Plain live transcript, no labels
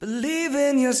Believe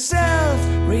in yourself,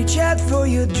 reach out for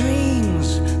your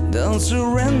dreams. Don't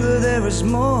surrender, there is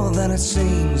more than it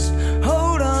seems.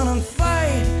 Hold on and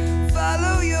fight,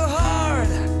 follow your heart.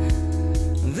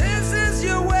 This is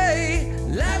your way,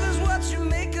 life is what you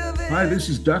make of it. Hi, this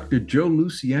is Dr. Joe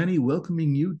Luciani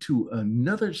welcoming you to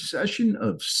another session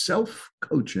of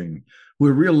self-coaching,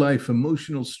 where real-life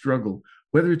emotional struggle,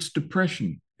 whether it's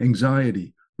depression,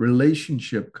 anxiety,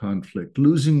 relationship conflict,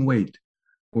 losing weight,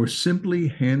 or simply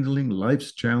handling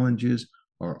life's challenges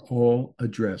are all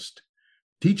addressed,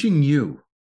 teaching you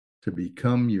to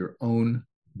become your own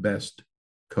best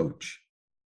coach.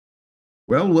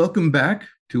 Well, welcome back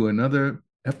to another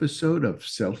episode of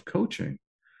Self-Coaching.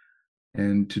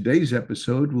 And today's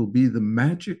episode will be the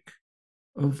magic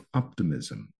of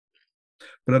optimism.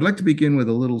 But I'd like to begin with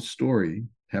a little story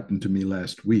happened to me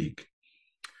last week.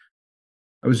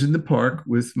 I was in the park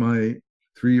with my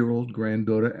 3-year-old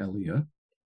granddaughter, Elia,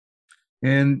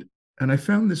 and I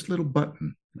found this little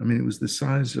button. I mean, it was the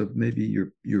size of maybe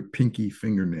your pinky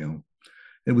fingernail.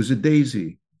 It was a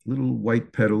daisy, little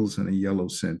white petals and a yellow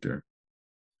center.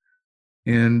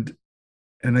 And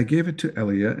I gave it to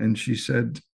Elia, and she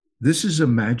said, "This is a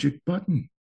magic button."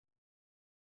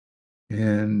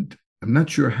 And I'm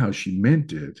not sure how she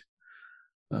meant it,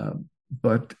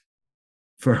 but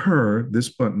for her, this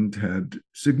button had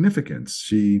significance.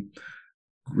 She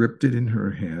gripped it in her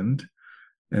hand,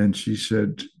 and she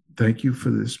said, "Thank you for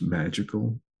this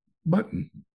magical button."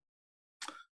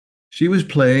 She was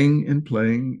playing and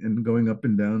going up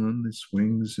and down on the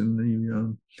swings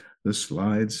and the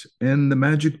slides, and the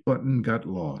magic button got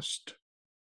lost.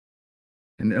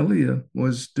 And Elia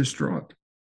was distraught.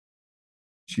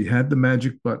 She had the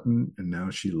magic button, and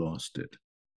now she lost it.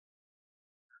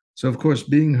 So, of course,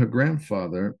 being her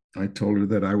grandfather, I told her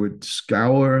that I would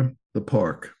scour the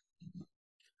park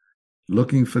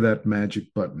looking for that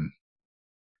magic button.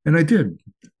 And I did.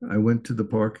 I went to the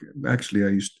park.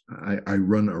 Actually, I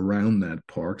run around that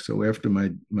park. So after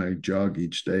my jog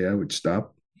each day, I would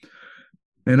stop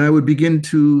and I would begin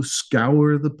to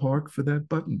scour the park for that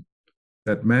button,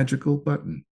 that magical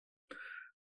button.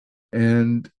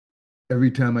 And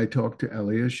every time I talk to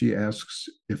Elia, she asks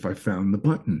if I found the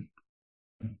button.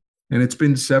 And it's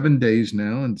been 7 days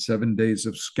now, and 7 days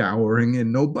of scouring,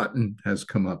 and no button has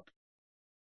come up.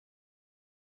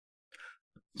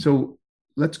 So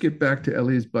let's get back to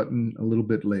Elia's button a little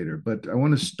bit later, but I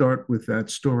want to start with that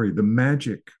story, the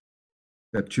magic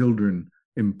that children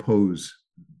impose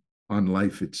on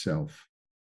life itself.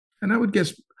 And I would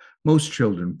guess most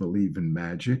children believe in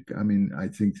magic. I mean, I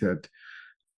think that,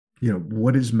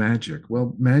 what is magic?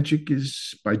 Well, magic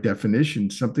is, by definition,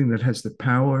 something that has the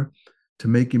power to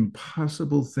make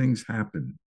impossible things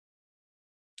happen.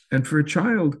 And for a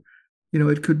child,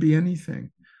 it could be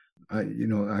anything.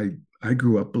 I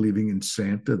grew up believing in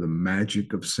Santa, the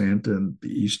magic of Santa and the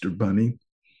Easter Bunny.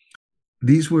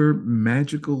 These were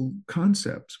magical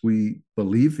concepts. We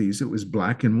believed these. It was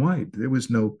black and white. There was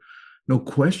no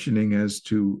questioning as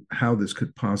to how this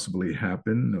could possibly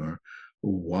happen or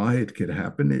why it could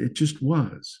happen. It just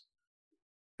was.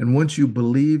 And once you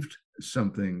believed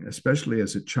something, especially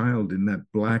as a child, in that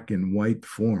black and white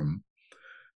form,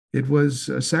 it was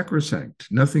sacrosanct.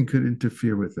 Nothing could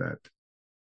interfere with that.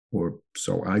 Or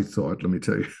so I thought. Let me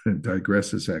tell you,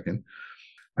 digress a second.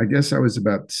 I guess I was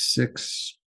about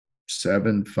 6,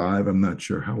 7, 5. I'm not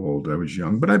sure how old I was,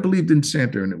 young, but I believed in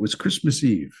Santa, and it was Christmas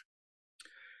Eve.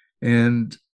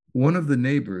 And one of the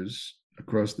neighbors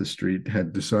across the street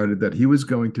had decided that he was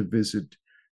going to visit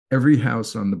every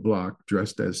house on the block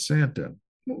dressed as Santa.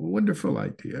 Wonderful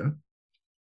idea.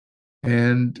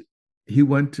 And he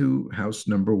went to house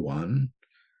number 1.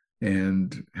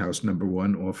 And house number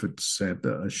 1 offered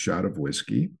Santa a shot of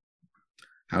whiskey.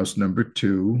 House number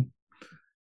 2,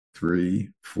 3,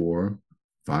 4,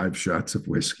 5 shots of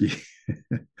whiskey.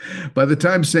 By the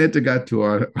time Santa got to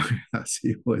our house,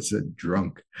 he was a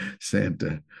drunk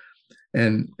Santa.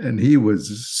 And he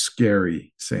was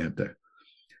scary Santa.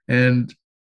 And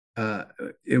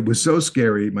it was so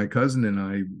scary, my cousin and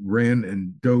I ran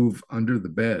and dove under the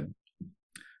bed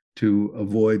to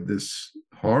avoid this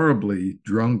horribly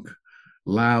drunk,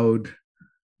 loud,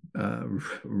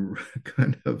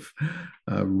 kind of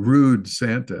rude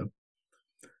Santa.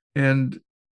 And,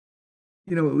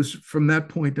 it was from that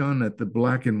point on that the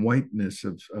black and whiteness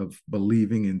of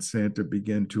believing in Santa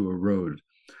began to erode.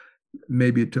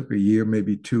 Maybe it took a year,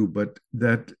 maybe 2, but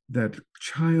that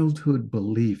childhood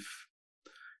belief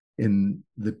in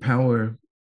the power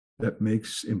that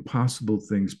makes impossible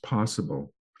things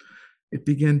possible, it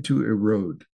began to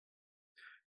erode.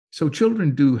 So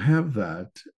children do have that.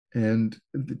 And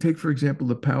take, for example,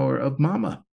 the power of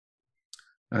mama.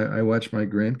 I watch my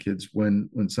grandkids when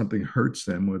something hurts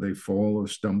them, or they fall or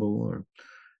stumble or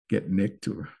get nicked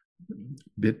or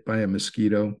bit by a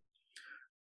mosquito.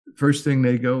 First thing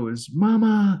they go is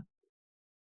 "Mama,"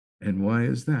 and why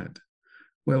is that?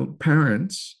 Well,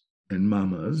 parents and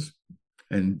mamas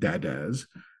and dadas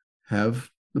have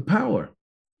the power.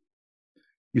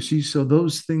 You see, so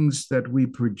those things that we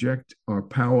project our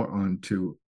power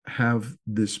onto have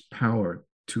this power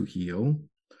to heal,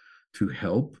 to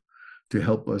help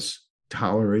us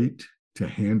tolerate, to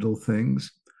handle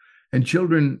things. And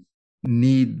children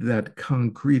need that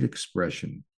concrete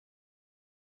expression.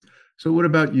 So, what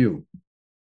about you?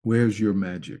 Where's your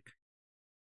magic?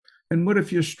 And what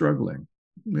if you're struggling,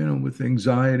 with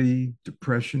anxiety,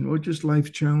 depression, or just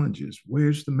life challenges?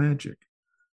 Where's the magic?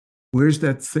 Where's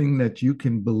that thing that you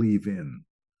can believe in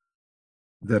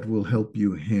that will help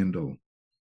you handle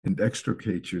and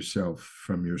extricate yourself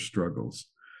from your struggles?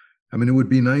 I mean, it would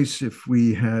be nice if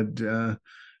we had a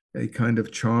kind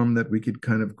of charm that we could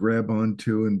kind of grab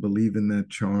onto and believe in that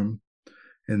charm,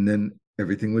 and then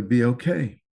everything would be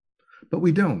okay. But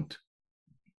we don't,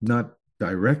 not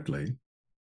directly.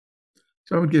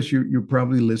 So I would guess you're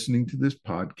probably listening to this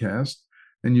podcast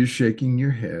and you're shaking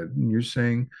your head and you're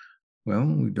saying, well,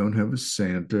 we don't have a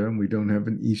Santa and we don't have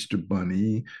an Easter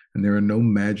bunny and there are no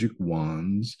magic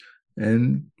wands.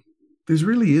 And there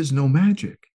really is no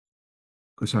magic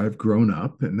because I've grown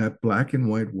up and that black and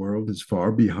white world is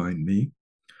far behind me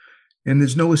and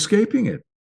there's no escaping it.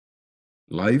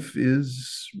 Life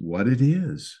is what it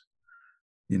is.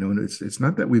 And it's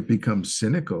not that we've become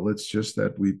cynical. It's just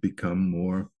that we've become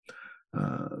more,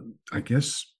 I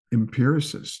guess,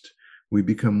 empiricist. We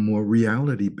become more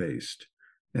reality based.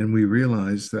 And we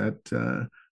realize that,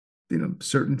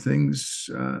 certain things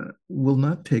will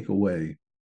not take away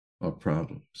our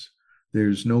problems.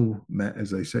 There's no,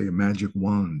 as I say, a magic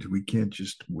wand. We can't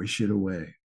just wish it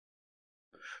away.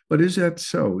 But is that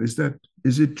so? Is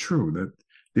it true that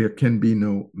there can be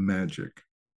no magic?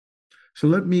 So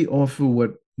let me offer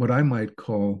what I might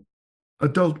call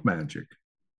adult magic.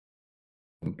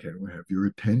 Okay, we have your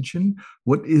attention.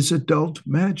 What is adult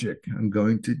magic? I'm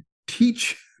going to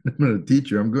teach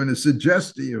you. I'm going to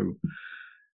suggest to you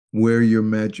where your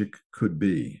magic could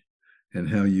be and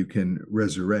how you can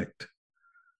resurrect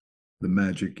the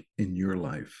magic in your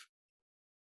life.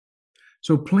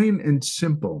 So plain and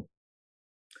simple,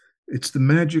 it's the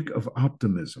magic of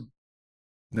optimism.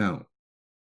 Now,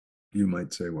 you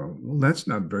might say, well, that's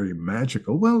not very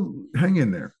magical. Well, hang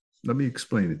in there. Let me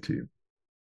explain it to you.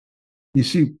 You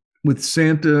see, with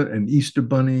Santa and Easter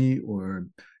Bunny or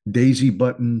daisy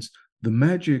buttons, the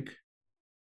magic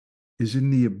is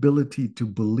in the ability to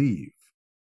believe.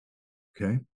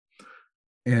 Okay.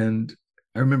 And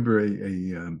I remember a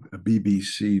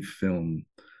BBC film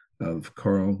of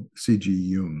Carl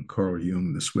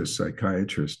Jung, the Swiss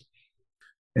psychiatrist.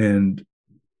 And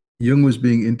Jung was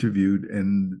being interviewed,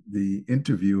 and the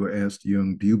interviewer asked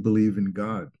Jung, "Do you believe in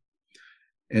God?"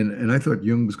 And I thought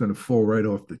Jung was going to fall right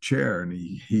off the chair, and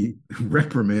he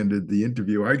reprimanded the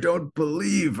interviewer. "I don't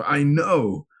believe, I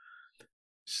know."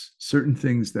 Certain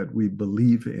things that we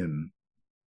believe in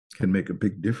can make a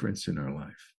big difference in our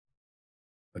life.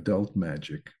 Adult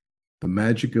magic, the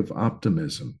magic of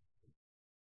optimism.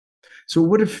 So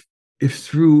what if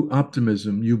through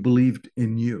optimism you believed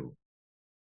in you,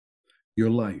 your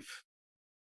life,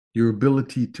 your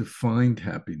ability to find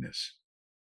happiness?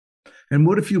 And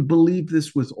what if you believe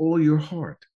this with all your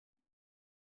heart?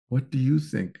 What do you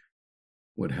think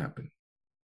would happen?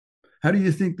 How do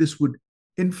you think this would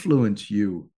influence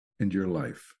you and your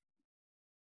life?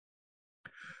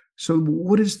 So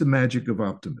what is the magic of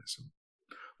optimism?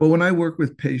 Well, when I work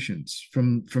with patients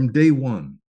from day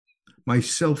one, my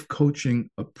self-coaching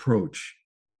approach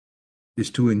is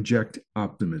to inject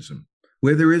optimism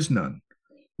where there is none.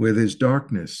 Where there's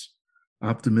darkness,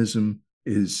 optimism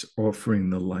is offering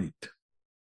the light.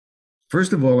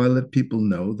 First of all, I let people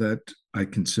know that I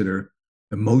consider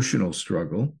emotional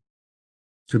struggle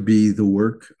to be the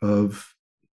work of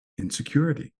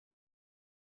insecurity.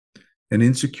 And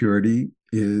insecurity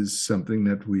is something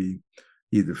that we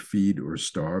either feed or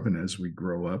starve. And as we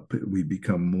grow up, we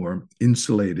become more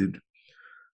insulated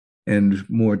and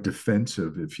more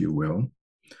defensive, if you will.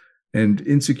 And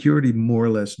insecurity more or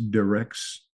less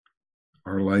directs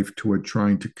our life toward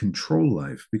trying to control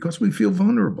life because we feel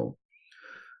vulnerable.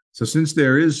 So since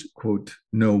there is, quote,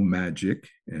 no magic,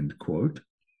 end quote,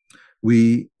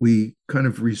 we kind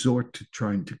of resort to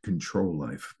trying to control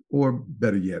life, or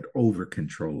better yet, over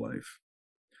control life.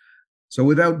 So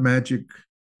without magic,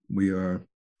 we are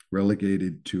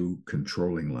relegated to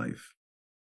controlling life.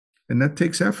 And that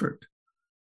takes effort.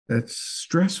 That's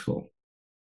stressful.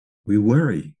 We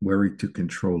worry to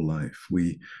control life.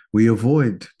 We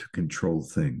avoid to control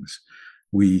things.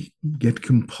 We get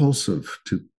compulsive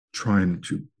to trying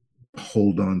to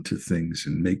hold on to things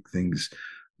and make things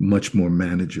much more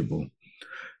manageable.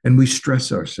 And we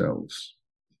stress ourselves.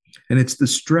 And it's the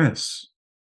stress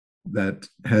that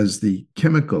has the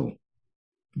chemical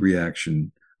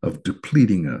reaction of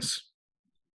depleting us.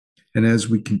 And as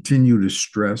we continue to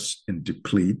stress and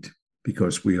deplete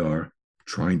because we are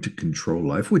trying to control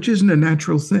life, which isn't a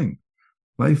natural thing,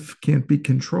 life can't be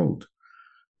controlled.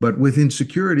 But with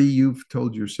insecurity, you've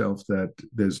told yourself that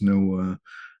there's no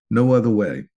other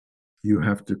way. You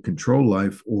have to control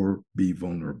life or be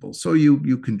vulnerable. So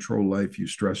you control life, you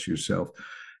stress yourself,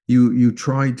 you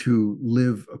try to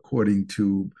live according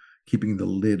to keeping the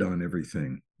lid on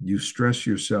everything. You stress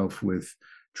yourself with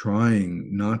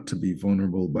trying not to be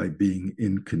vulnerable by being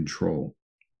in control.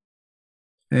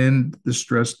 And the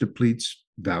stress depletes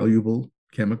valuable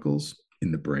chemicals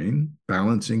in the brain,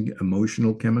 balancing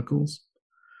emotional chemicals.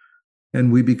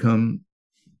 And we become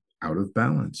out of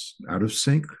balance, out of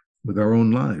sync with our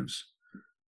own lives.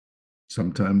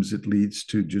 Sometimes it leads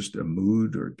to just a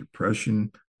mood or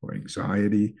depression or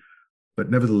anxiety. But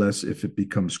nevertheless, if it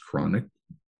becomes chronic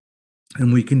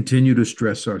and we continue to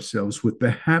stress ourselves with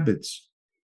the habits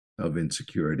of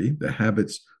insecurity, the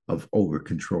habits of over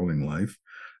controlling life,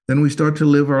 then we start to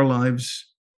live our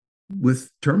lives with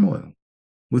turmoil,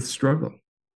 with struggle.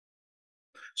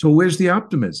 So where's the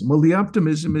optimism? Well, the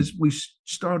optimism is we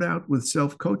start out with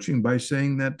self-coaching by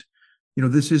saying that,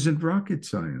 this isn't rocket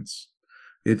science.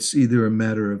 It's either a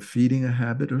matter of feeding a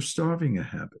habit or starving a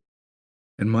habit.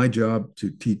 And my job to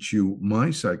teach you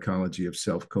my psychology of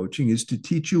self-coaching is to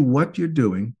teach you what you're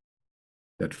doing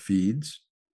that feeds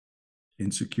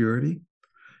insecurity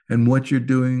and what you're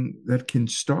doing that can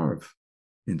starve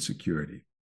insecurity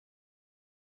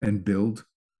and build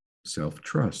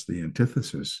self-trust. The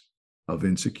antithesis of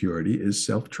insecurity is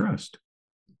self-trust.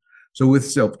 So with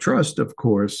self-trust, of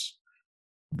course,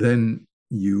 then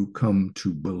you come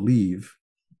to believe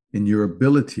in your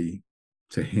ability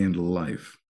to handle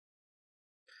life.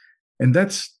 And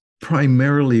that's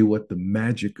primarily what the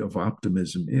magic of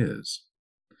optimism is.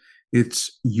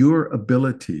 It's your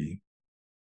ability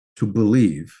to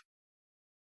believe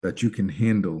that you can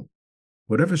handle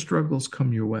whatever struggles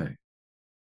come your way.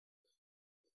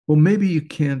 Well, maybe you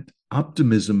can't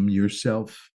optimism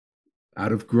yourself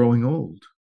out of growing old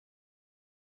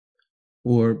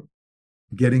or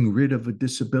getting rid of a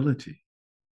disability,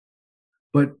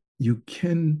 but you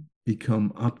can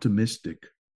become optimistic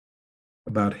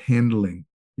about handling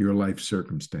your life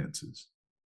circumstances.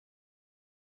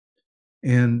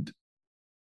 And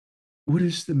what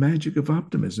is the magic of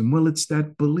optimism? Well, it's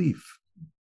that belief.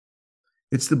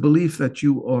 It's the belief that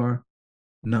you are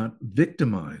not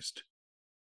victimized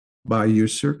by your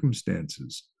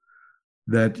circumstances,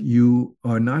 that you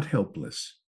are not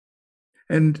helpless.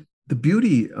 And the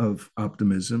beauty of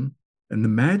optimism and the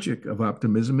magic of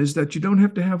optimism is that you don't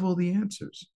have to have all the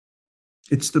answers.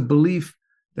 It's the belief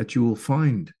that you will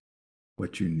find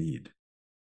what you need.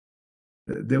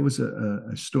 There was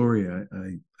a story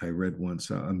I read once.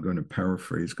 I'm going to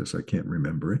paraphrase because I can't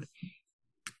remember it.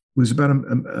 It was about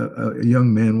a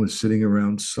young man was sitting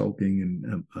around sulking,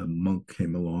 and a monk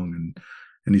came along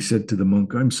and he said to the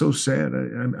monk, "I'm so sad.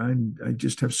 I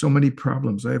just have so many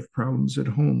problems. I have problems at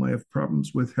home. I have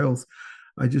problems with health.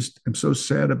 I'm so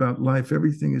sad about life.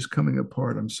 Everything is coming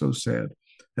apart. I'm so sad."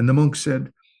 And the monk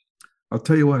said, "I'll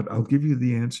tell you what, I'll give you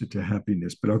the answer to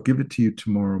happiness, but I'll give it to you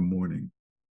tomorrow morning.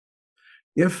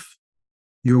 If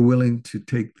you're willing to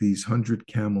take these 100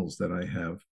 camels that I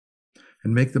have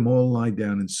and make them all lie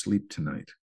down and sleep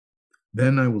tonight,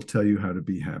 then I will tell you how to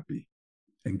be happy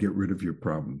and get rid of your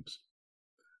problems."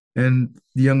 And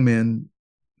the young man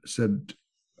said,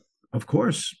 "Of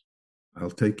course, I'll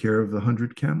take care of the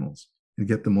 100 camels and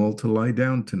get them all to lie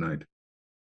down tonight."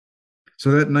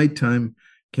 So that nighttime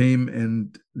came,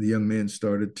 and the young man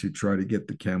started to try to get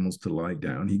the camels to lie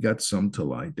down. He got some to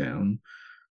lie down.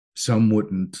 Some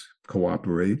wouldn't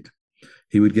cooperate.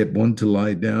 He would get one to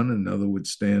lie down, another would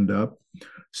stand up.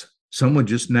 Some would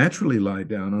just naturally lie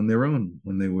down on their own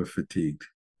when they were fatigued.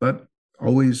 But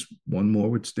always one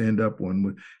more would stand up, one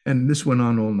would, and this went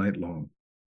on all night long.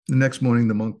 The next morning,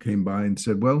 the monk came by and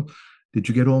said, "Well, did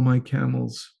you get all my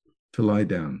camels to lie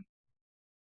down?"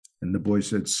 And the boy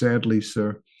said, "Sadly,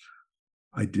 sir,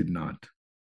 I did not.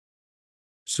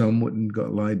 Some wouldn't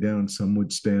lie down, some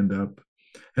would stand up."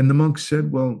 And the monk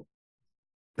said, "Well,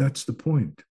 that's the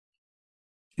point.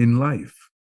 In life,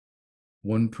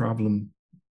 one problem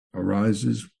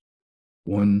arises,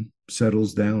 one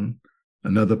settles down,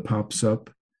 another pops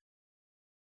up.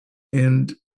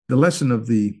 And the lesson of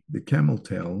the camel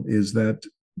tale is that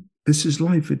this is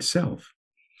life itself.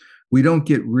 We don't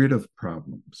get rid of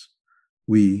problems.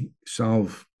 We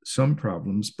solve some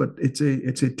problems, but it's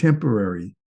a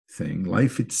temporary thing.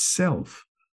 Life itself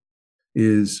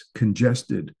is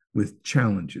congested with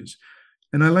challenges.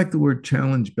 And I like the word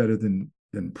challenge better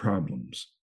than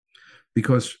problems,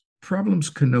 because problems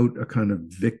connote a kind of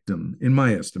victim, in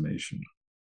my estimation.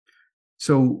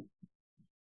 So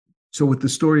with the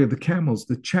story of the camels,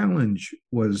 the challenge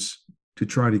was to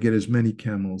try to get as many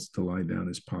camels to lie down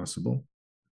as possible.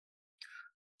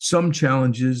 Some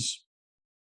challenges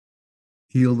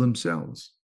heal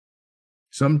themselves.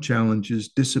 Some challenges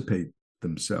dissipate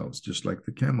themselves, just like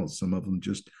the camels. Some of them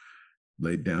just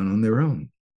laid down on their own.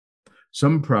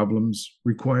 Some problems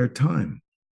require time,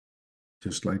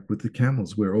 just like with the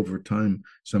camels, where over time,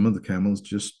 some of the camels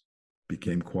just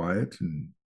became quiet and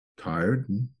tired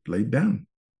and laid down.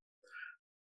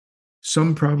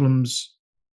 Some problems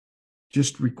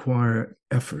just require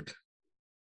effort.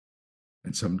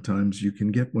 And sometimes you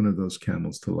can get one of those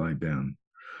camels to lie down.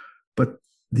 But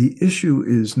the issue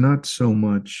is not so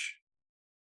much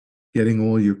getting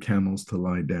all your camels to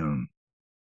lie down,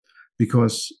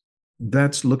 because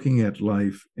that's looking at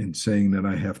life and saying that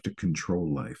I have to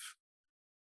control life.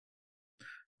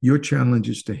 Your challenge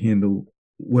is to handle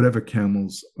whatever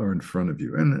camels are in front of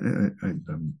you. And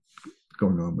I'm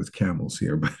going on with camels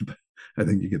here, but I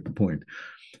think you get the point.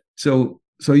 So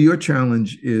your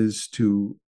challenge is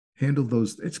to handle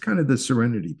those. It's kind of the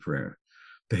serenity prayer,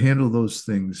 to handle those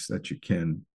things that you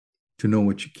can, to know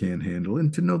what you can handle,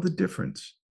 and to know the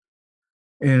difference.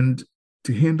 And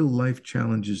to handle life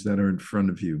challenges that are in front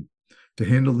of you, to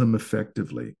handle them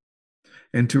effectively,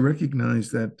 and to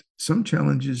recognize that some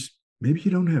challenges, maybe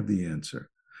you don't have the answer,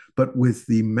 but with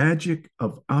the magic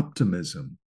of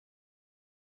optimism,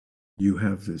 you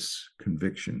have this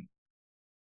conviction.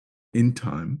 In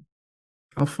time,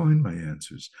 I'll find my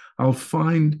answers. I'll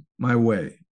find my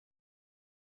way.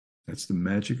 That's the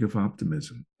magic of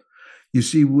optimism. You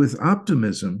see, with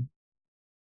optimism,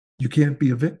 you can't be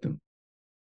a victim.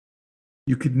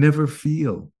 You could never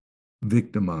feel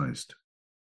victimized.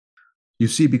 You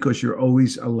see, because you're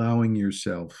always allowing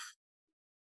yourself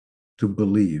to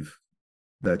believe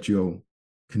that you'll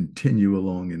continue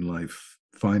along in life,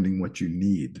 finding what you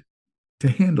need to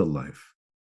handle life.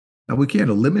 Now, we can't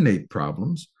eliminate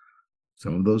problems.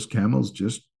 Some of those camels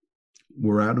just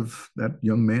were out of that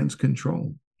young man's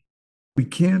control. We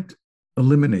can't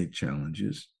eliminate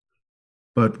challenges,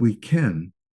 but we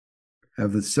can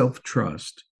have the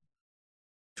self-trust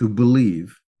to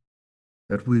believe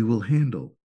that we will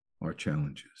handle our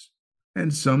challenges.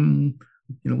 And some,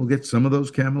 we'll get some of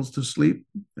those camels to sleep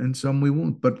and some we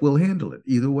won't, but we'll handle it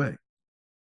either way.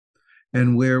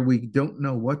 And where we don't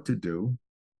know what to do,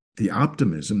 the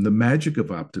optimism, the magic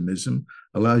of optimism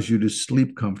allows you to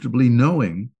sleep comfortably,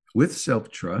 knowing with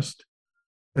self-trust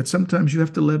that sometimes you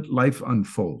have to let life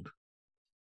unfold.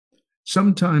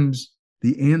 Sometimes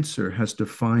the answer has to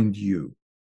find you.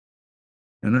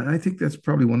 And I think that's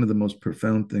probably one of the most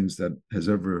profound things that has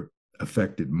ever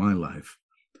affected my life.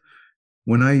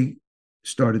 When I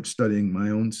started studying my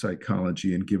own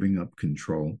psychology and giving up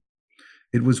control,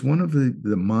 it was one of the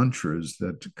mantras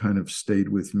that kind of stayed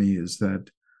with me, is that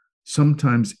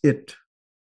sometimes it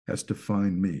has to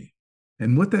find me.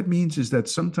 And what that means is that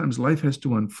sometimes life has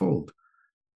to unfold.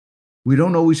 We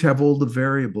don't always have all the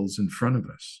variables in front of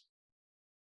us.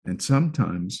 And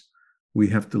sometimes we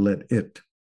have to let it,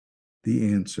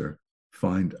 the answer,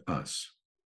 find us.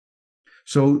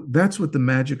 So that's what the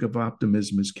magic of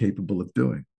optimism is capable of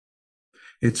doing.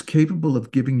 It's capable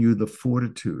of giving you the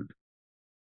fortitude,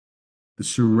 the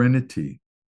serenity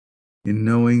in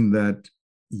knowing that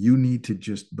you need to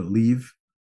just believe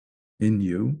in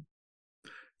you.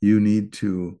 You need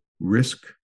to risk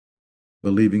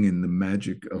believing in the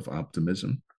magic of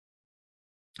optimism.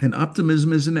 And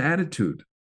optimism is an attitude.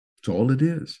 It's all it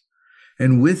is.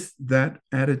 And with that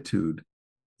attitude,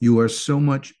 you are so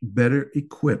much better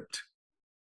equipped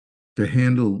to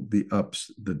handle the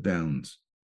ups, the downs,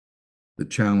 the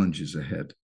challenges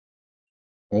ahead.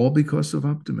 All because of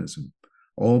optimism,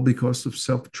 all because of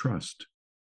self-trust.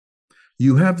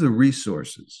 You have the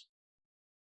resources.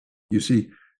 You see,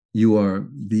 you are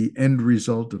the end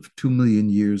result of 2 million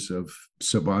years of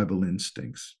survival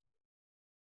instincts.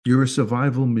 You're a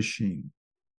survival machine.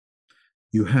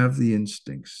 You have the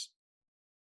instincts,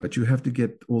 but you have to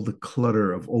get all the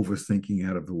clutter of overthinking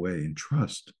out of the way and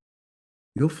trust.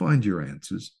 You'll find your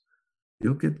answers.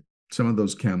 You'll get some of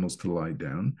those camels to lie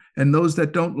down, and those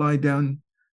that don't lie down,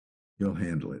 you'll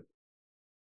handle it.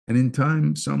 And in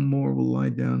time, some more will lie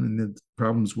down and the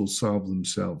problems will solve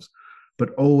themselves.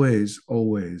 But always,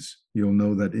 always, you'll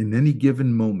know that in any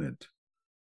given moment,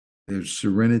 there's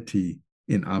serenity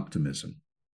in optimism,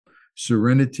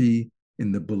 serenity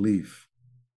in the belief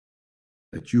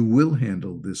that you will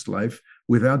handle this life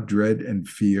without dread and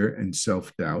fear and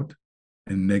self-doubt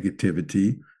and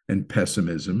negativity and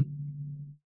pessimism.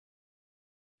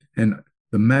 And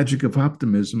the magic of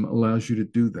optimism allows you to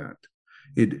do that.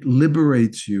 It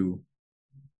liberates you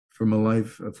from a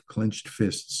life of clenched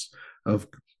fists, of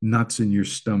knots in your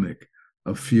stomach,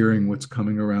 of fearing what's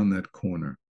coming around that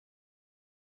corner.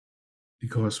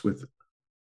 Because with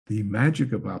the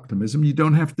magic of optimism, you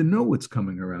don't have to know what's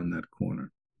coming around that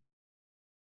corner,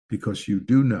 because you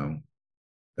do know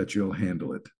that you'll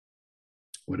handle it.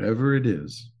 Whatever it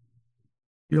is,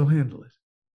 you'll handle it.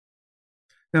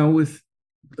 Now,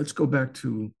 let's go back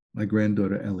to my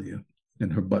granddaughter, Elia,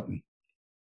 and her button.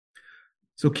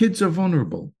 So kids are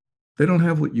vulnerable. They don't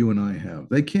have what you and I have.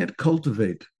 They can't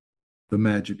cultivate the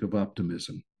magic of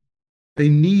optimism. They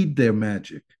need their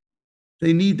magic.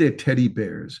 They need their teddy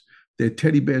bears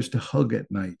to hug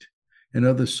at night and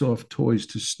other soft toys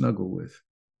to snuggle with.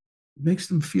 It makes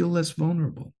them feel less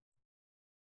vulnerable.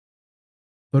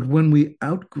 But when we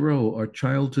outgrow our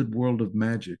childhood world of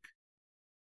magic,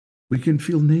 we can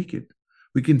feel naked.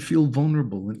 We can feel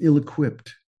vulnerable and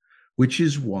ill-equipped, which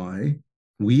is why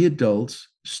we adults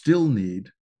still need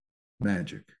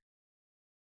magic,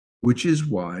 which is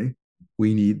why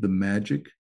we need the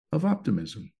magic of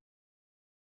optimism.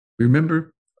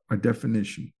 Remember our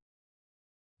definition.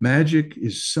 Magic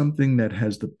is something that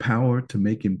has the power to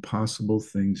make impossible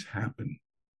things happen.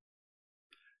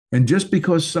 And just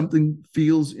because something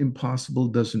feels impossible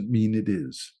doesn't mean it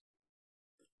is.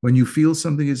 When you feel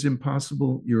something is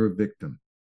impossible, you're a victim.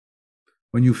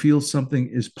 When you feel something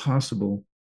is possible,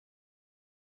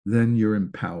 then you're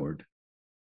empowered.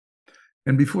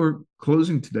 And before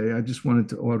closing today, I just wanted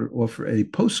to offer a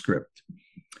postscript.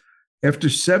 After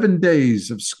 7 days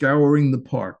of scouring the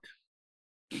park,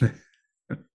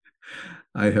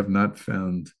 I have not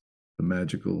found the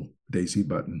magical daisy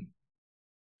button.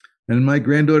 And my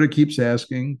granddaughter keeps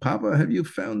asking, Papa, have you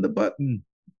found the button?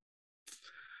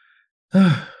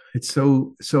 It's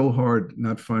so hard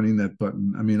not finding that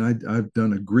button. I mean, I've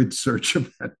done a grid search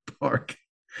of that park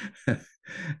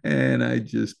and I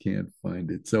just can't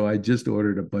find it. So I just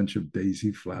ordered a bunch of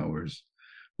daisy flowers,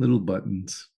 little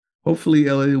buttons. Hopefully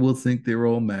Ellie will think they're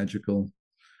all magical.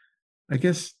 I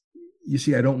guess, you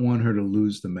see, I don't want her to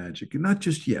lose the magic, and not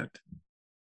just yet,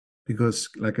 because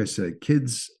like I said,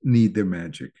 kids need their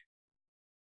magic.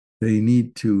 They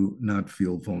need to not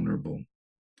feel vulnerable.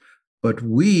 But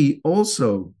we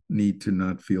also need to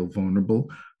not feel vulnerable,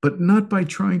 but not by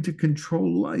trying to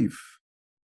control life,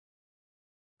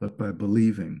 but by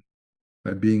believing,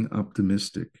 by being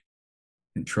optimistic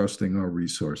and trusting our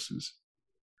resources.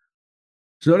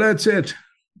 So that's it.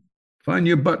 Find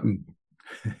your button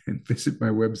and visit my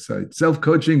website,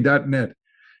 selfcoaching.net,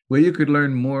 where you could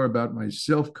learn more about my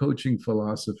self-coaching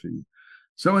philosophy.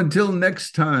 So until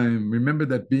next time, remember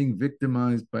that being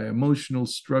victimized by emotional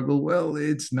struggle, well,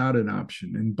 it's not an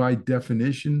option. And by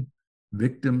definition,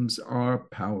 victims are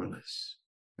powerless,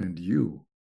 and you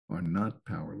are not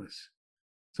powerless.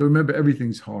 So remember,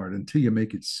 everything's hard until you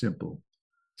make it simple.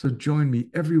 So join me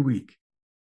every week.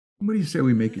 What do you say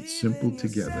we make it simple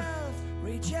together?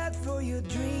 Reach out for your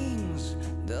dreams.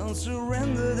 Don't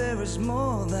surrender, there is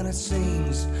more than it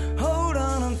seems. Hold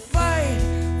on and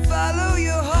fight. Follow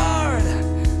your heart.